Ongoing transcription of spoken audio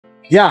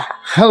Yeah,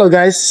 hello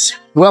guys,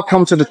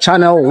 welcome to the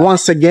channel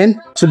once again.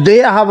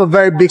 Today I have a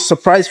very big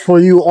surprise for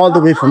you all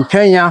the way from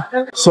Kenya,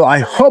 so I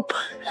hope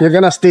you're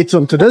gonna stay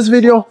tuned to this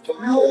video.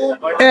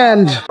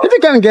 And if you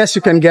can guess,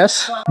 you can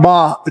guess,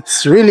 but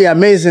it's really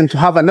amazing to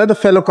have another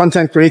fellow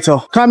content creator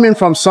coming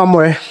from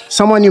somewhere,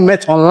 someone you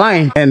met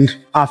online and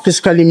are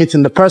physically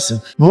meeting the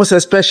person, most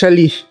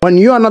especially when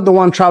you are not the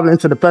one traveling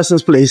to the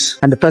person's place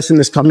and the person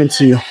is coming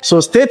to you. So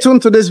stay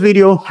tuned to this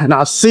video and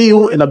I'll see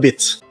you in a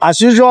bit.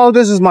 As usual,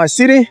 this is my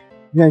city.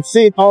 You can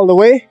see it all the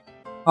way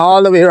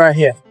right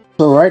here.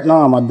 So right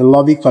now I'm at the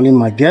lobby calling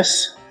my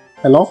guests.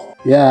 Hello?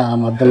 Yeah,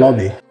 I'm at the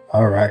lobby.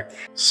 All right.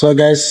 So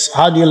guys,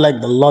 how do you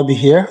like the lobby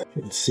here?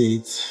 Let's see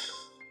it.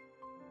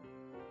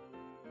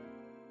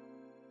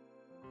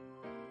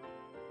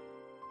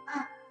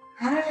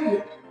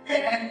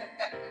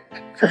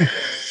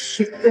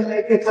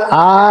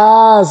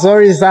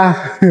 Sorry,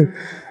 sir.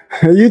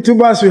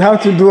 YouTubers, we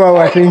have to do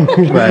our thing.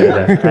 Right,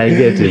 I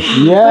get it.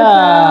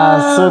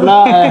 Yeah, so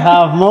now I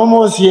have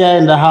Momoz here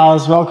in the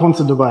house. Welcome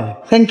to Dubai.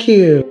 Thank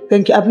you.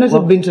 Thank you. I've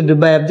not been to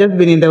Dubai. I've just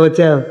been in the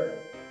hotel.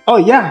 Oh,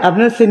 yeah. I've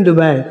not seen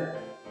Dubai.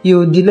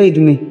 You delayed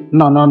me.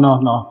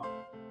 No.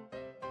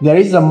 There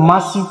is a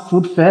massive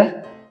food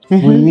fair.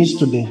 We missed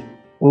today.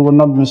 We will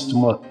not miss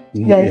tomorrow.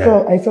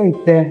 Yeah, I saw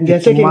it there.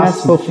 They're taking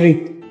us for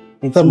free.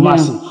 It's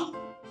massive.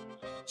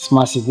 It's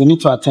massive. We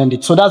need to attend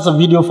it. So that's a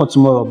video for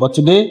tomorrow. But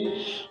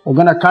today, we're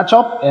going to catch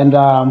up and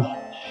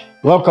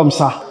welcome,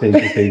 sir.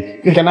 Thank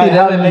you. Can I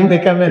have the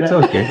camera? It's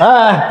okay.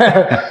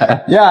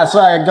 Yeah, so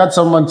I got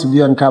someone to be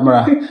on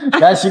camera.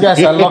 Guys, you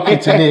guys are lucky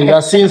today. You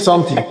are seeing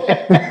something. They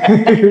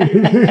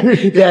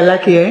are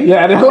lucky, eh?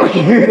 Yeah, they're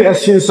lucky. They are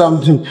seeing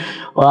something.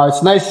 Wow,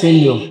 it's nice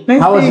seeing you.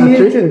 Nice how was seeing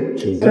your you trip?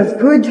 too. That's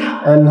good.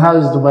 And how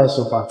is Dubai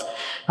so far?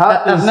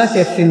 I've not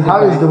yet seen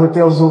How Dubai. is the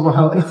hotel so far?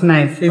 Oh, it's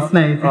nice. It's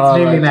nice. It's All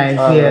really right, nice.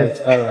 all Yes.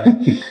 right, all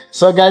right.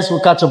 So guys, we'll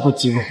catch up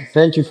with you.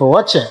 Thank you for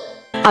watching.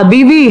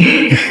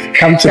 Habibi,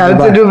 Come to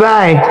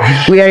Dubai.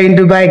 We are in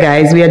Dubai,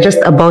 guys. We are just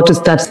about to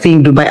start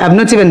seeing Dubai. I've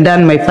not even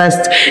done my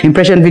first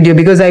impression video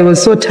because I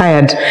was so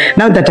tired.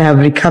 Now that I have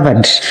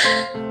recovered,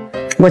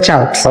 watch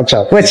out. Watch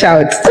out. Watch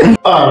out.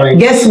 All right.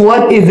 Guess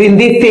what is in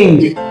this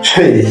thing?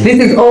 This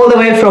is all the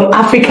way from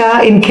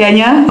Africa in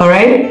Kenya, all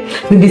right?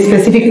 To be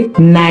specific,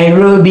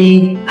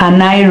 Nairobi,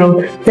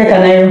 Kanairo. Say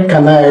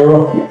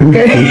Kanairo.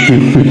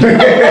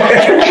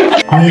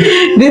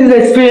 This is the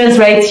experience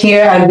right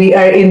here, and we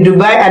are in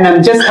Dubai, and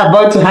I'm just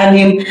about to hand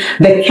him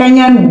the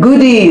Kenyan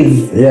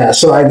goodies. Yeah,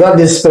 so I got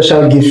this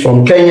special gift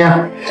from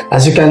Kenya.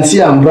 As you can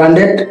see, I'm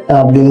branded.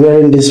 I've been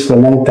wearing this for a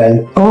long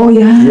time. Oh,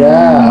 yeah.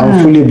 Yeah,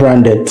 I'm fully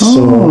branded.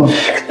 Oh, so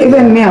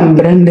even me, I'm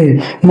branded.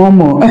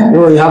 Momo.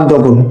 Oh, you have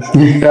double.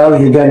 You have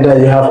Uganda,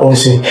 you have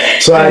also.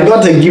 So I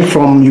got a gift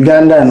from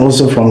Uganda and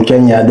also from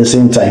Kenya at the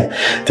same time.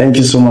 Thank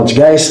you so much,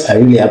 guys. I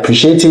really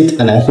appreciate it,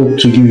 and I hope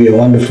to give you a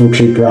wonderful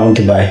trip around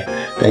Dubai.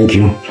 Thank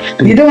you.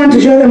 You don't want to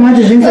show them what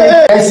is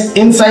inside? Guys,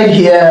 inside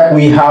here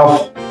we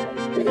have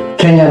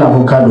Kenyan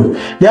avocado.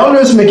 They're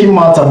always making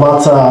mouth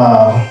about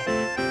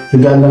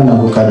Ugandan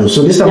avocado.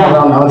 So this time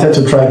around, I wanted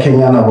to try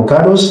Kenyan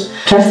avocados.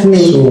 Trust me.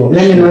 So,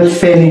 let me not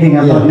say anything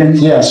about them.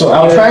 Yeah, so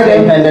I'll try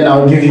them and then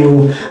I'll give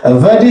you a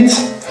verdict.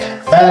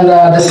 And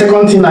the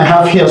second thing I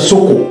have here,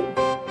 soko.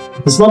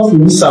 It's not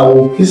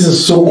misao. This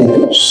is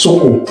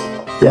soko.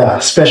 Yeah,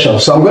 special.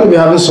 So I'm going to be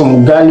having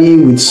some ugali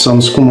with some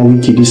skuma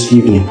wiki this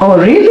evening. Oh,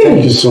 really?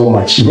 Thank you so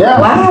much. Yeah.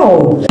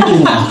 Wow.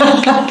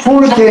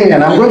 Full thing,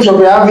 and I'm going to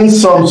be having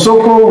some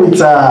soko with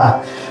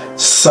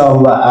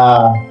some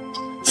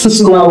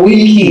skuma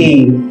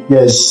wiki.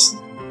 Yes.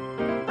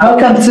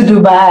 Welcome to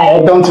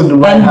Dubai. Welcome to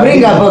Dubai. And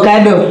bring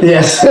avocado.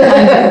 Yes.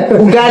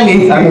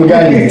 Ugali. And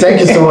ugali. Thank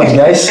you so much,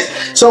 guys.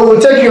 So we'll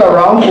take you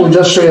around. We'll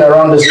just show you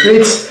around the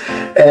streets.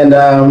 And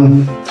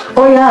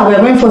oh yeah, we're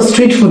going for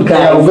street food, guys.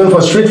 yeah, we're going for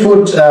street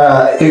food.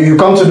 If you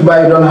come to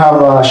Dubai, you don't have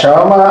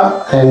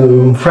shawarma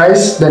and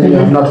fries, then you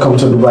have not come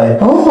to Dubai.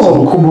 Oh.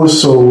 Some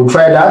kubus, so we'll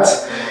try that.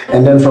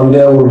 And then from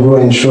there, we'll go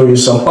and show you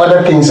some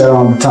other things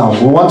around town.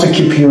 We want to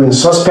keep you in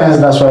suspense,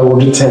 that's why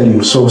we'll tell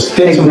you. So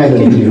stay tuned with the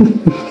video.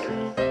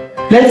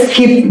 Let's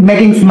keep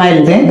making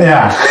smiles, eh?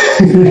 Yeah.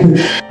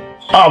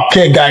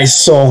 Okay, guys,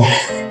 so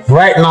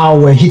right now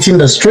we're hitting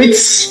the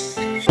streets.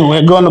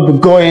 We're going to be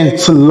going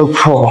to look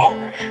for.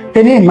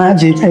 Can you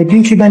imagine? I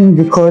didn't even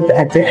record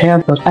at the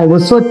airport. I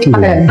was so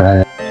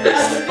tired.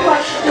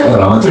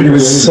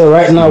 So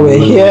right now we're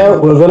here.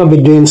 We're going to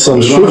be doing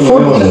some street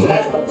food.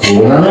 And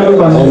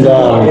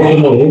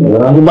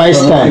Dubai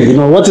style, you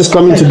know, what is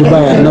coming to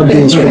Dubai and not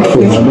doing street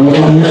food.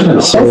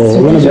 So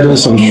we're going to be doing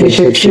some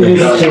street food.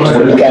 I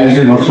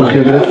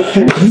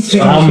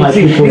have my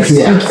people here. These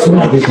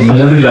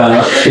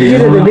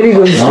are the very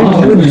good street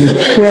food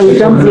where we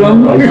come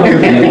from. You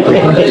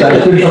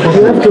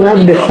have to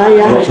have the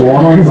fire,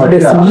 the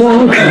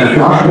smoke.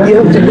 You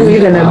have to do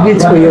even a bit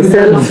for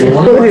yourself.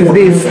 What is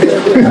this?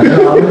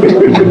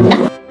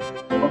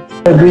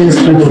 Doing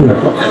street food.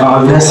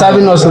 They're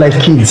serving us like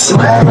kids.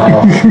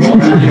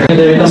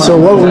 So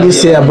what would you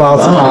say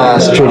about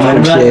street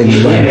food here?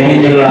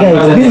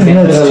 Guys, this is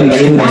not street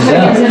food.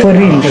 For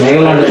real.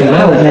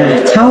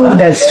 How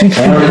does street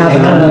food have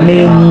a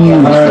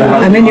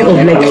menu of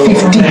like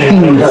 50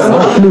 things?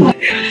 Look,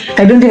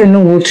 I don't even know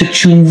what to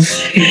choose.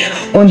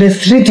 On the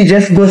street, you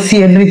just go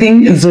see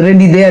everything is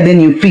already there, then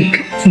you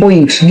pick.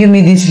 Point, give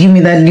me this, give me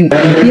that.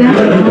 Yeah,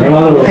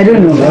 I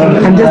don't know.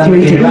 I'm just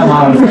waiting.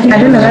 I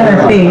don't know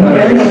another thing.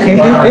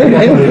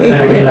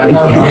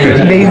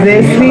 There is a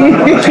sea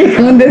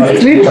on the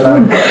street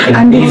food,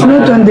 and it's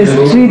not on the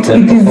street,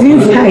 it is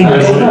inside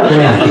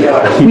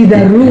with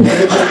a roof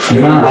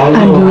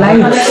and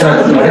lights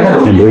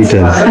and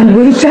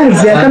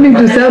waiters. They are coming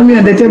to serve me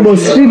on the table.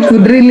 Street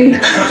food, really?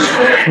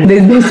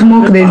 There's no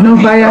smoke, there's no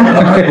fire.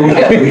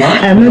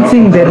 I'm not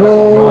seeing the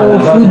raw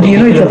food. You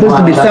know, it's supposed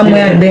to be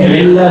somewhere there.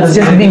 It's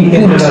just being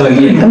put.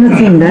 I'm not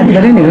seeing that,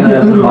 but anyway.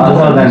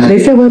 They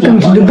say welcome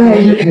to Dubai.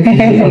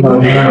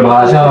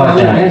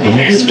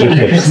 Let's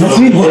just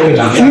wait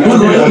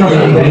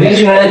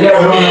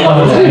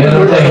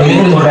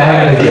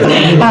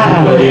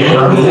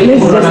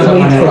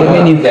for the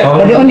menu.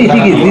 But the only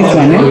thing is this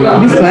one.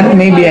 This one,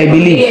 maybe I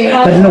believe.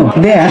 But no,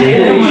 there,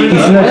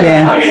 it's not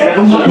there.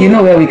 You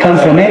know where we come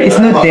from, It's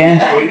not there.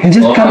 You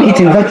just come eat.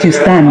 In fact, you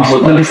stand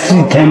on the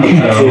street and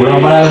eat.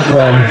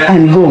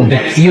 And go.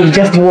 You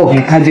just walk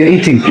as you're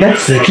eating.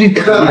 That's street.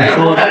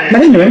 But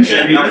anyway,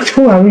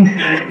 who are we?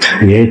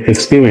 We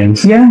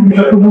experience. Yeah.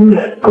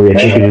 We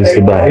experience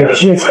Dubai.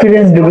 We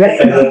experience Dubai.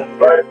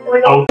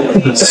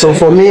 So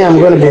for me, I'm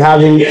going to be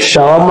having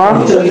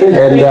shawarma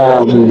and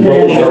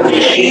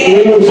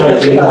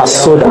a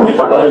soda.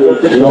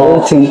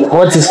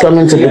 What is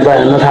coming to Dubai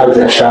and not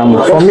having a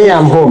shawarma? For me,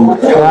 I'm home.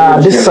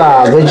 These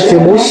are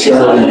vegetables.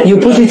 You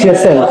put it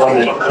yourself?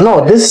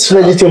 No, these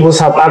vegetables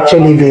have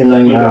actually been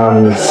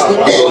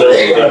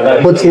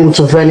put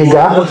into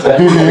vinegar.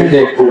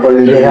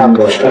 They have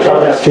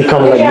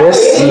become like this.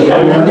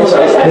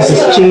 This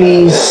is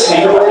chilies.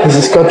 This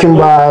is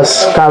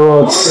cucumbers,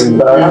 carrots,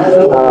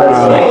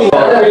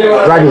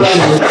 radish.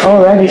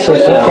 Oh, radish,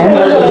 okay.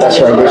 That's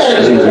radish.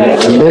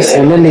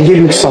 And then they give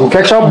you some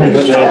ketchup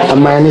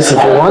and mayonnaise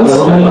if you want.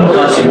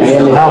 And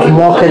then you have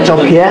more ketchup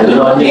here.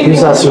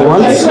 Use as you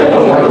want.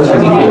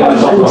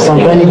 Some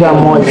vinegar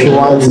more if you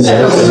want.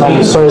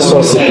 Some soy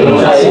sauce.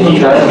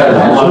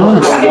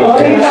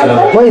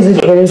 What is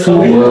it very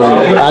small?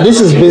 This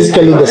is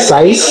basically the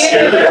size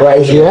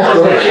right here.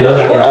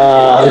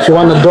 If you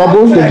want a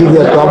double, they give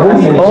you a double.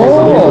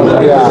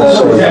 Oh, yeah.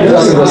 So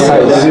this is the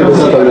size.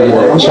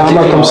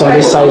 Shawarma comes in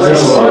these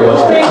sizes.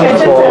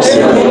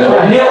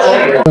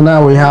 So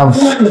now we have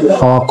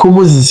our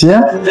kubus is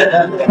here.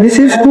 This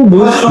is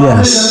kubus?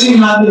 Yes.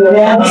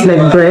 It's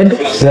like bread?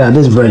 Yeah,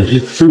 this bread.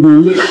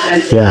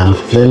 Yeah.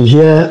 Then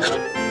here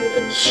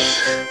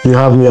you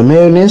have your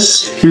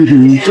mayonnaise. Here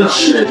you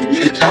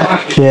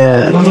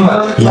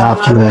have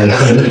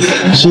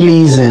your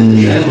chilies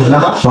and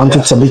want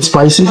it a bit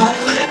spicy.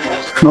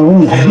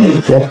 Oh,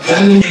 yep.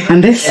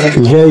 And this?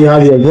 And here you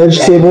have your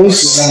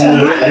vegetables.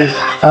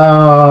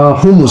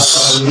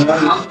 Hummus.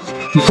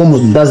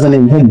 Hummus, that's the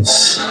name,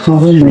 hummus. Oh,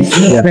 hummus.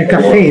 Yeah. Like a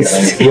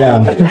paste. Yeah.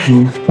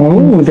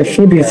 Oh, the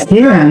food is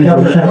here.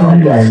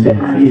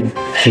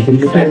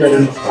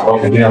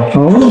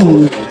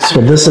 Oh.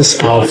 So this is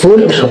our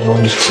food.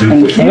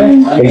 Thank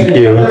you. Thank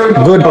you.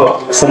 Good.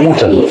 Some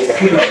water.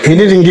 He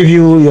didn't give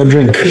you your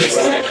drink.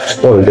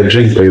 Oh, the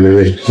drink, by the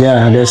way.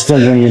 Yeah, there's still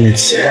drinking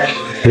it.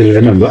 Do you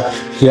remember?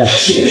 Yeah.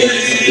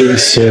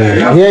 So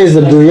here is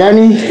the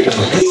biryani.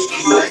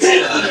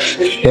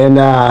 And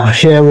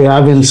here we're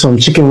having some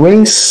chicken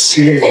wings.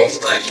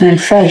 And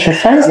fresh.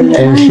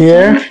 And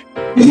here,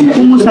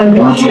 Hummus and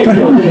what?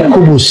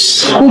 kubus.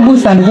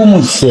 Kubus and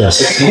hummus.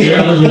 Yes. We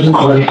have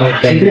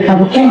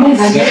hummus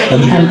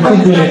and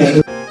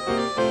kubus.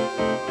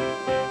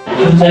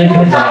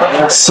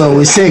 So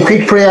we say a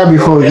quick prayer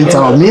before we eat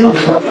our meal.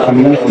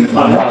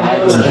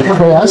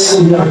 Prayers.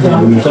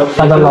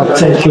 Father Lord,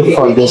 thank you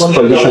for this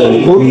provision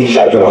of food.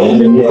 As we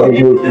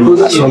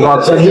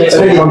want to eat,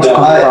 we want to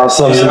commit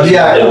ourselves.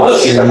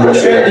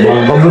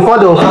 But before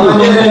they will come,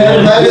 we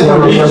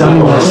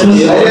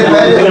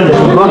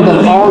brought them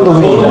all the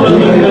way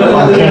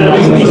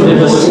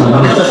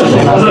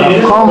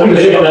come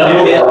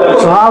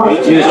to have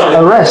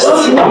a rest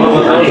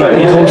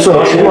and also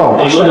explore.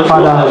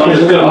 Father,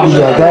 be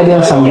their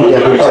guidance and be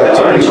their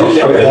protection.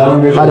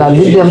 Father,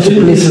 lead them to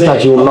places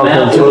that you will love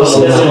them to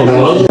visit.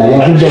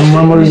 And give them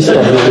memories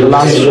that will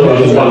last with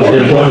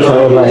them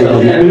forever.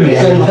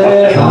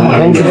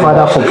 Thank you,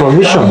 Father, for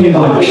provision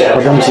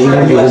for them to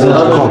even be able to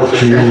come.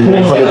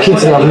 For the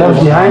kids they have left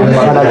behind,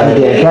 Father, be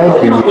their guide.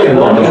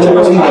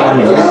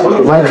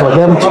 Provide for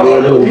them to be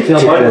able to take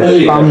care of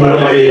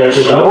family.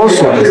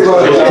 Also, take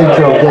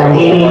care of them.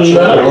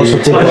 Also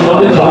take care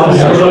of them.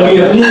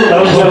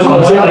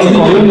 Continue to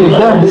commune with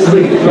them.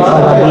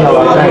 Father, be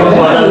our guide.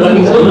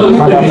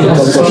 Father,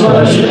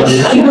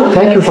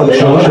 thank you for the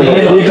provision.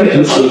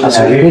 As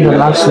we read the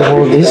last of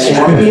all this,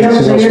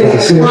 Jesus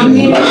Christ.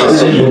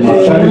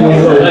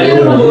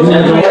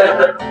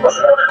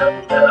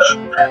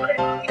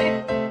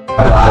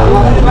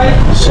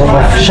 So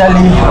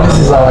officially, this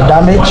is our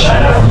damage.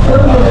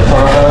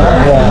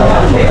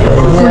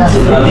 Yeah.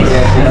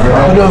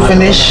 Couldn't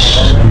finish.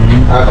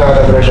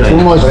 Too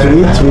much to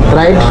eat. We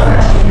tried,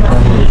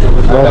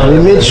 but we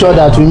made sure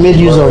that we made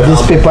use of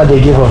this paper they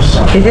gave us.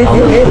 We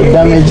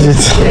damaged it.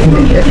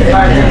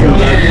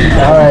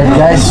 All right,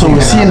 guys. So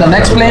we'll see you in the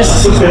next place.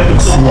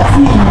 See ya.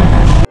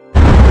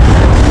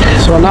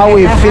 So now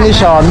we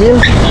finish our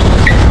meal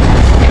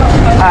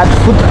at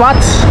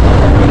Footpath.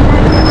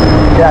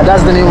 Yeah,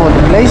 that's the name of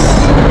the place.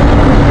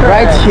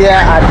 Right here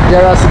at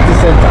Dera City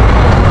Center.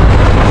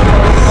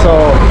 So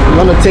we're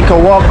gonna take a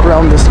walk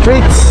around the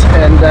streets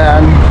and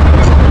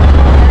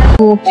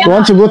you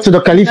want to go to the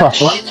Khalifa?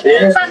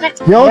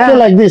 You're okay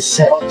like this.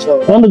 You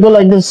want to go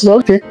like this?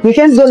 Okay. You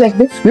can go like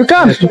this. You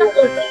can.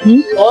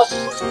 You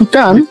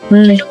can.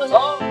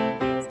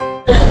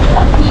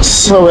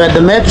 So we're at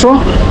the metro.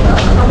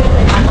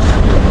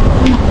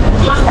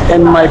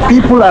 And my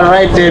people are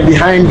right there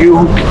behind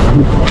you.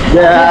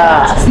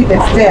 Yeah. See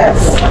the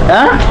stairs.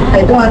 Huh?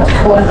 I don't want to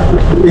fall.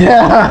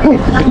 Yeah.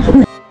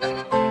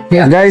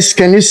 Yeah. Guys,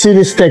 can you see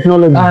this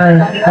technology?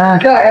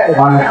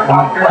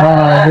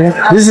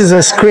 This is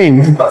a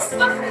screen,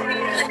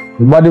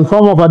 but in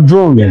form of a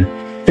drone. You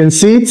can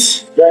see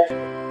it.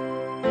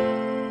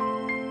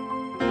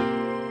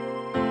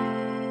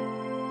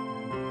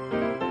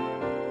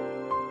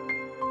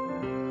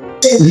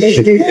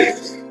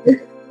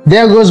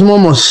 There goes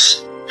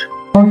Momoz.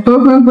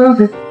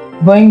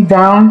 Going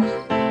down,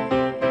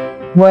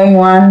 going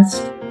once,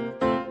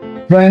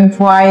 going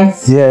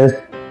twice. Yes.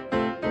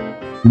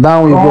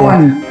 Down we go.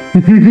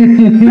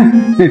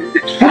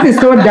 This is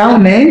so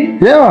down, eh?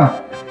 Yeah.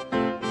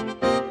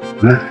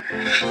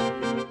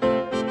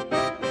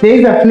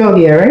 There's a floor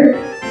here, right?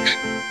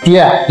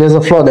 Yeah, there's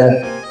a floor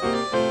there.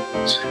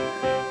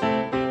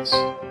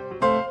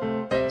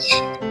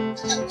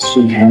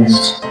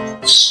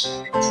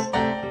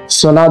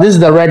 So now this is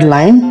the red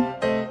line.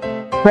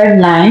 Red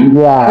line.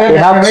 Yeah, Where they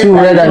does have the two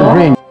red red line and go?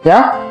 green.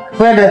 Yeah?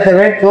 Where does the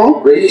red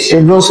go?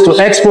 It goes to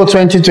Expo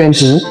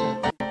 2020.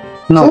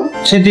 No,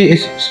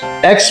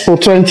 Expo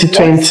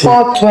 2020.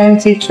 For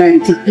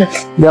 2020.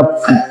 Yep.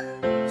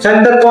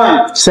 Center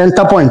point.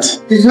 Center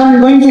point. It's not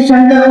going to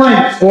center point.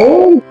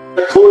 Oh.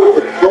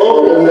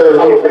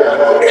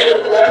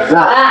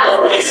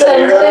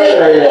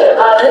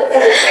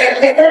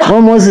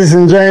 Momoz is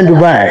enjoying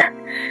Dubai.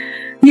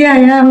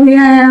 Yeah.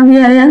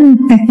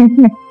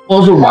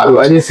 Also,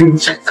 I just think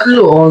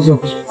also.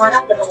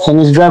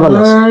 And it's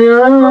driverless.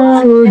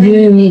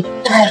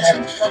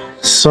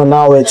 So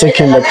now we're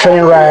taking the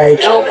train ride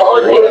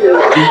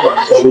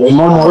with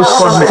Momoz.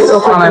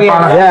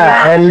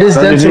 Yeah, and this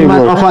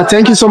gentleman offer.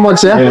 Thank you so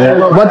much, yeah.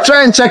 But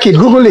try and check it.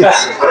 Google it.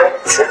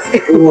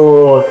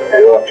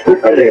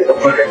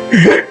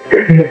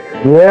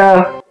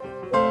 Yeah.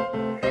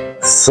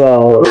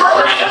 So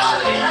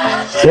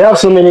we have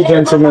so many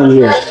gentlemen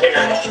here.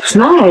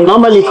 No,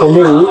 normally for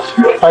me,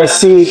 if I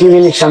see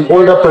even if I'm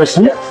older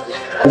person,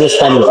 I just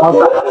stand up.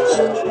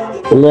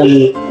 And then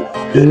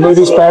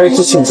maybe priority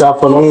seats up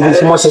for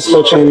maybe most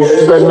especially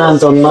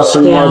pregnant or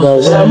nursing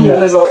mothers.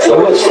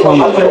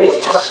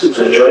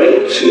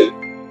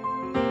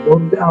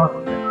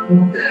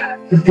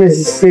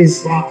 This.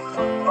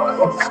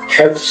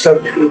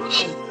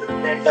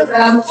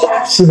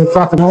 See the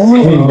fucking and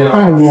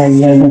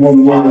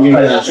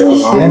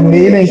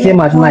we even came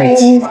at night.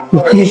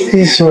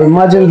 So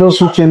imagine those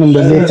who came in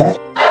the daytime.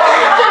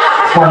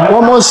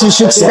 Almost you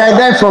should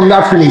skydive from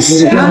that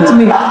place.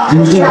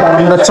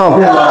 On the top.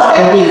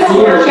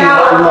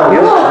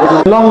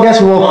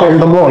 Longest walk from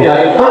the mall.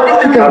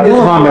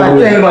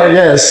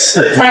 Yes.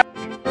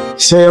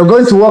 So you're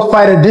going to walk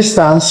quite a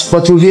distance,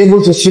 but you'll be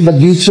able to see the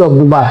beauty of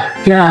Dubai.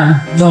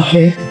 Yeah.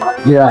 Okay.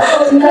 Yeah.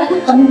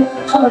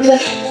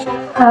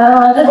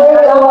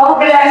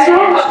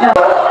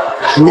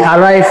 We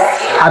arrive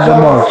at the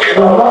mall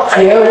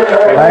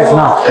right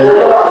now.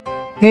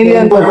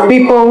 Millions of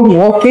people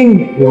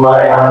walking,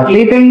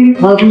 living,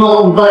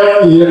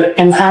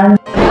 and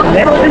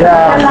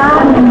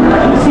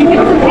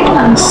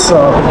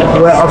So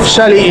we're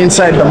officially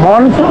inside the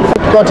mall.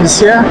 God is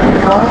here.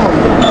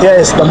 Here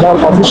is the mall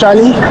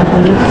officially.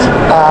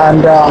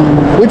 And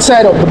which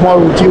side of the mall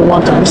would you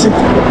want to visit?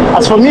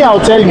 As for me, I'll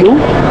tell you.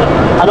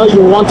 I know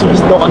you want to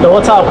visit the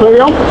underwater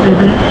aquarium,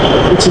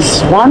 which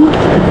is one.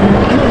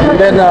 And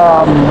then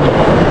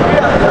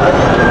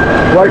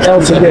what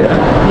else again?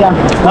 yeah.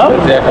 Huh?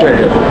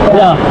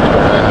 Yeah.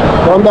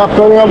 On the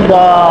aquarium, the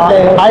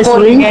ice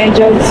ring,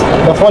 Angels.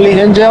 the falling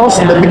angels,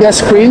 the biggest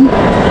screen.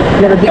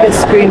 Yeah, the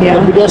biggest screen, yeah.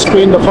 The biggest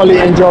screen, the falling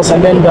angels,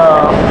 and then the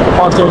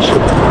fountain show.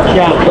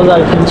 Yeah. Those are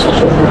the things we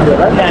should do,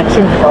 right? Yeah,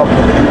 true.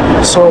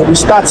 Okay. So we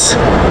start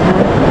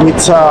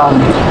with the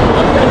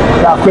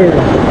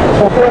aquarium.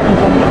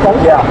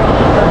 Yeah.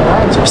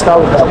 So we start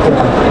with the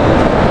aquarium.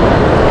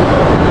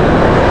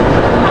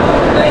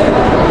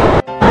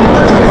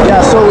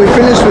 Yeah, so we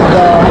finished with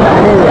the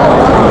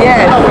aquarium.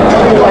 Yes.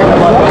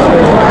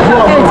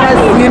 It has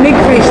unique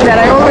fish that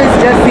I always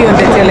just see on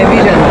the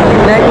television.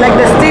 Like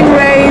the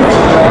stingrays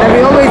that we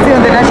always see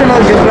on the National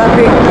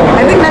Geographic.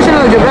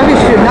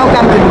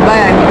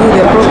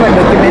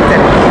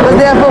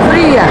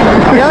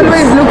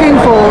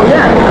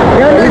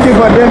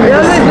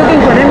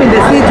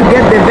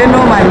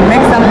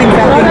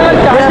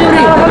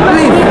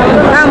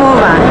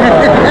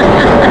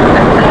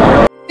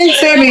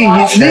 see.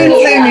 He's being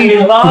funny.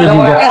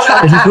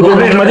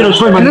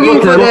 Looking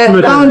for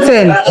the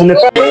fountain. You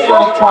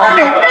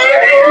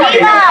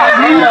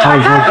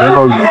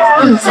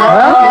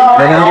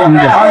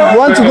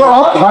want to go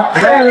up?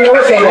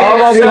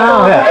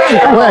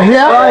 Where,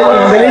 here?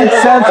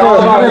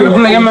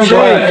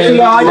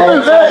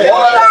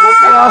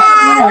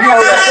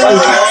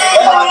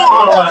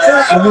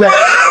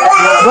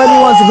 Where do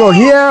you want to go?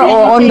 Here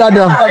or under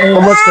the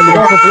Momoz?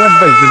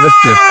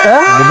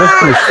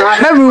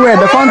 Everywhere.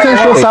 The fountain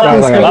shows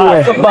happens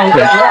everywhere.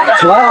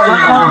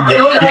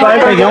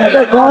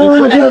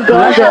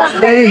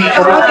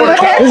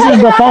 This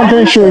is the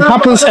fountain show. It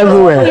happens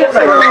everywhere.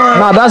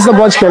 Now that's the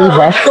Burj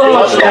Khalifa.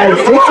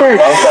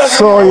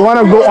 So you want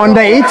to go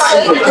under it?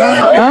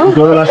 Huh?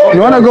 You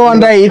want to go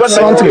under it?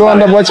 You want to go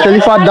under Burj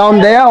Khalifa down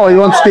there, or you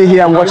want to stay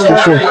here and watch the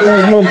show?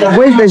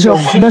 Where's the show?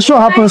 The show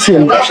happens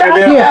here.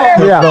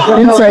 Yeah,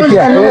 inside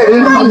here.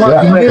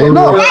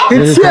 No,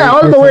 it's here,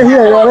 all the way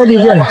here. You're already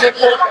here.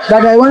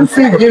 But I won't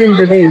sleep during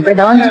the day. But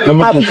I want to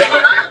come up.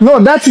 No,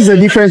 that is a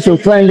difference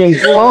with climbing.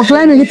 Oh,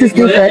 climbing it is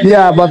different.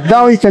 Yeah, but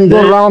now you can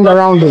go round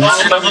around it.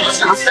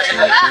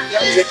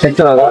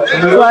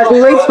 So I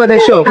can wait for the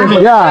show.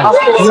 Yeah,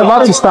 it's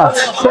about to start.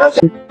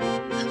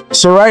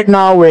 So right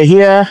now we're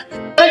here.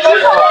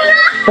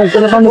 Yeah,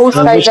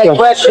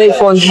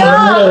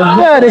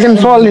 they can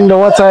fall in the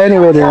water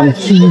anyway then.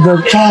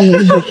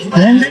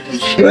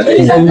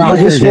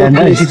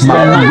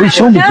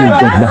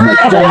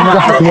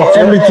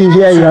 Everything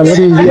here you are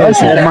living here.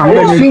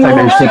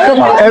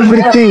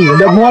 Everything.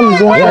 The mall is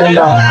going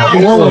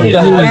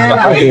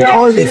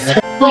all this.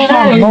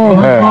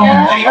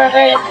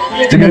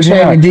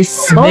 With this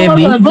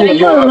baby.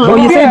 Oh,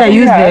 you said I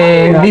used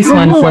this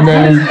one for the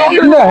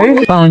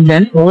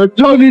fountain.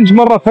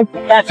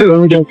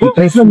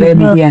 This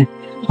baby here.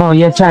 Oh,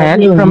 you're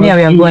tired. From here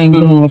we are going to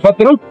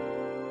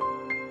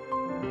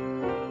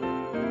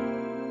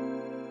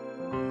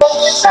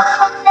Mommy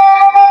shark,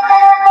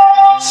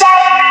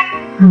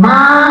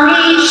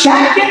 mommy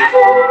shark,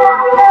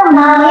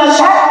 mommy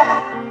shark,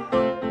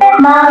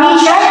 mommy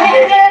shark.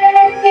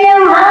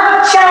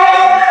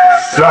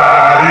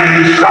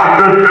 Daddy shark,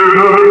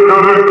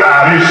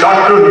 daddy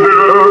shark,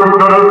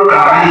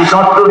 daddy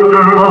shark,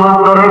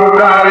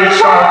 daddy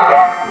shark.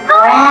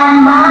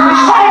 Grandma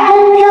shark,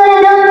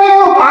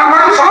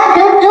 grandma shark,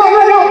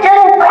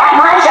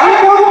 grandma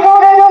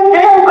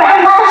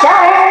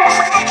shark, grandma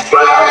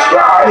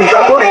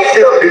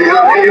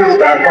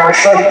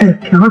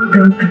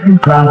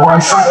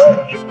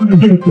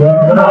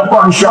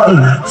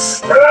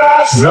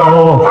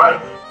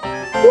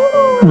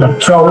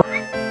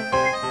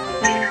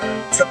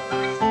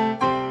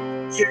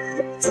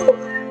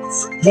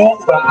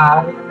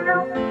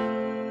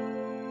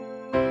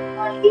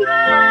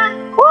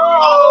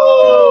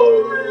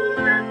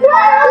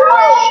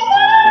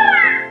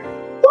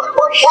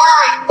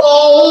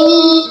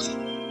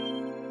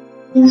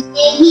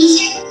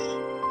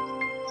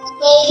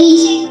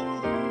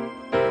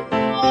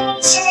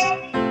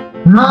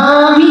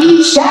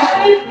Mommy shark,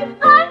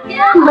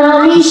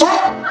 mommy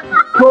shark,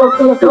 mommy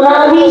shark,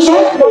 mommy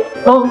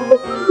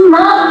shark.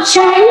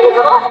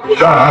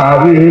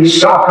 Daddy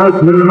shark,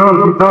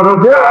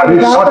 daddy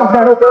shark,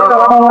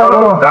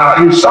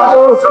 daddy shark,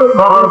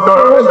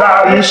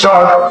 daddy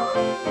shark.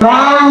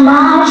 Grandma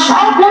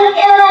shark,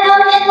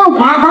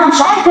 grandma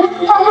shark,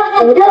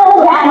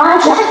 grandma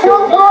shark,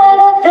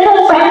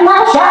 grandma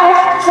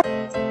shark.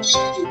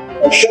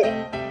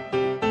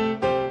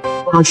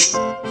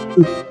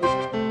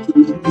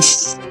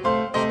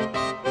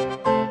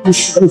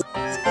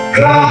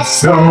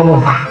 Let's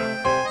go.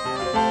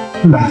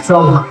 Let's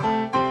go.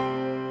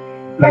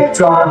 Let's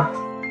go.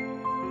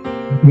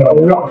 No.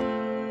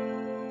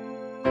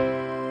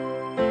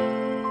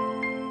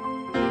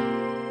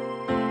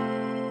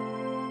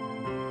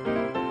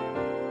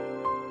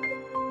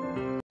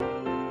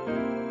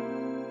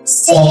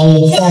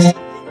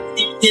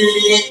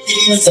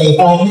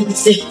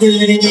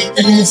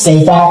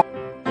 Say that.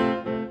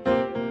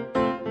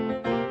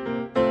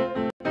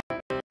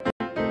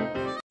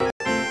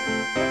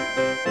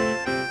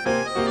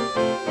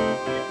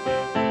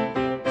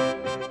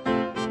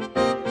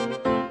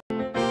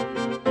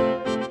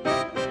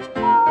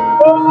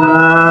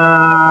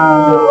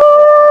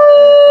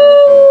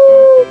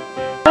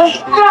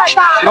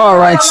 All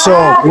right, so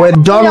we're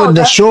done with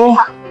the show,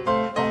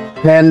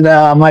 and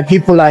my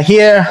people are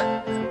here.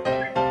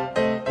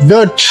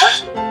 Good.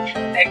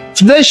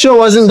 Today's show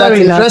wasn't that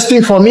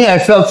interesting for me. I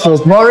felt it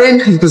was boring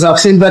because I've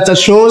seen better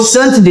shows.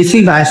 Don't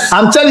deceive us.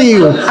 I'm telling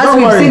you. As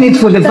we've seen it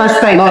for the first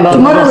time.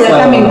 Tomorrow we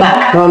are coming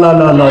back. No.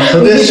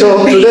 Today's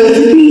show.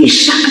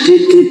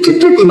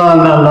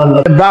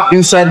 No. Back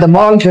inside the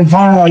mountain.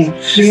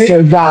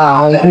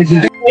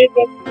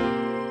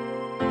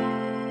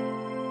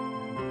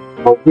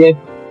 Okay.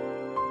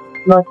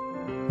 What?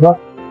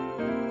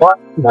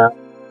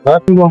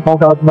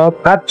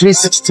 That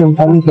 316.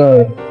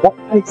 What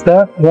is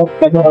that?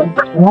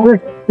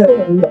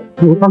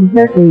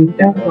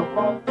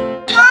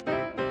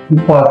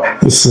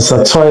 This is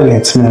a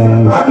toilet,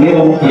 man.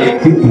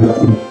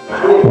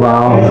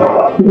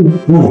 Wow.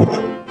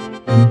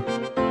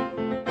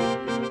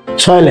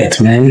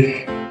 Toilet, man.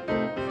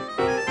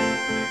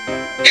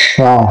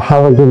 Wow,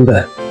 have a good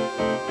day.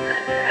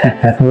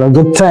 Have a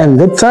good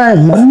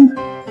time, man.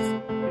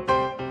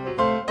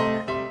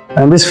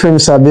 And these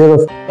frames are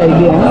beautiful.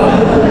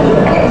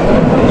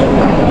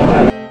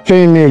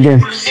 Playing me again.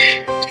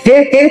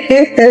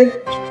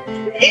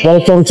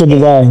 Welcome to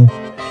Dubai.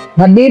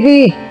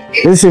 Habibi.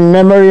 This is in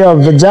memory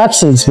of the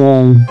Jacksons,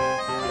 man.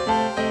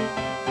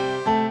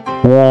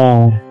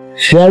 Wow.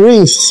 Their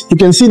rings. You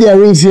can see their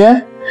rings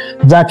here.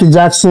 Jackie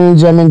Jackson,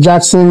 Jermaine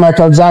Jackson,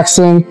 Michael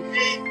Jackson,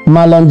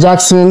 Marlon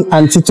Jackson,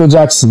 and Tito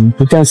Jackson.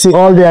 You can see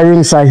all their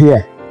rings are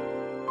here.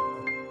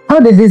 How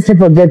did these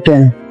people get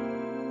there?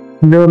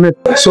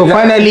 So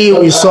finally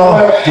we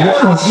saw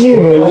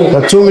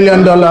the $2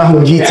 million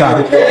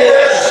guitar.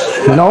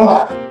 You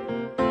know?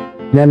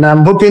 Then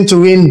I'm hoping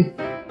to win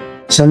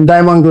some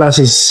diamond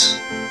glasses.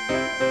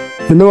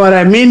 You know what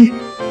I mean?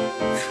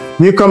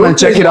 You come and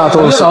check it out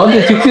also.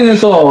 You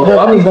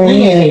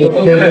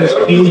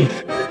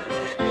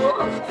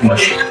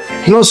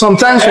know,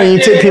 sometimes when you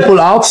take people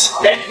out,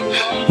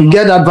 you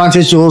get the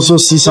advantage to also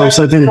see some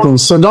certain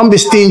things. So don't be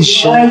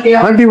stingy.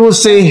 When people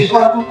say,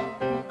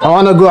 I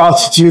want to go out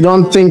with you,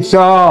 don't think,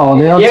 oh,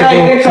 they have to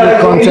go the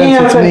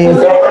content with me.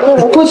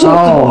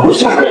 Oh,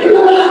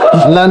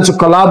 learn to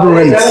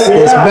collaborate.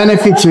 There's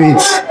benefit to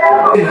it.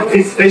 You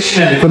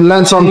could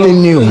learn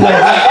something new.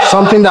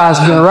 Something that has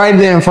been right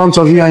there in front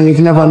of you and you've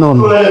never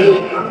known.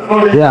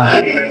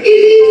 Yeah.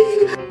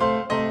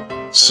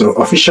 So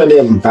officially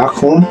I'm back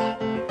home.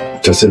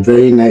 It was a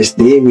very nice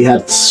day. We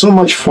had so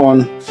much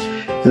fun.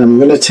 And I'm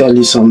going to tell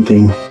you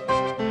something.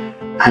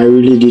 I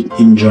really did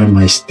enjoy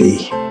my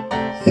stay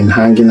and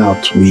hanging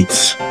out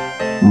with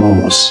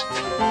Momoz.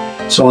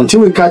 So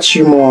until we catch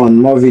you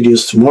on more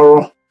videos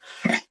tomorrow,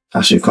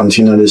 as we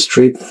continue this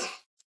trip,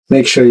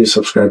 make sure you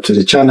subscribe to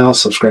the channel,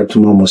 subscribe to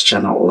Momoz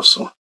channel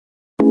also.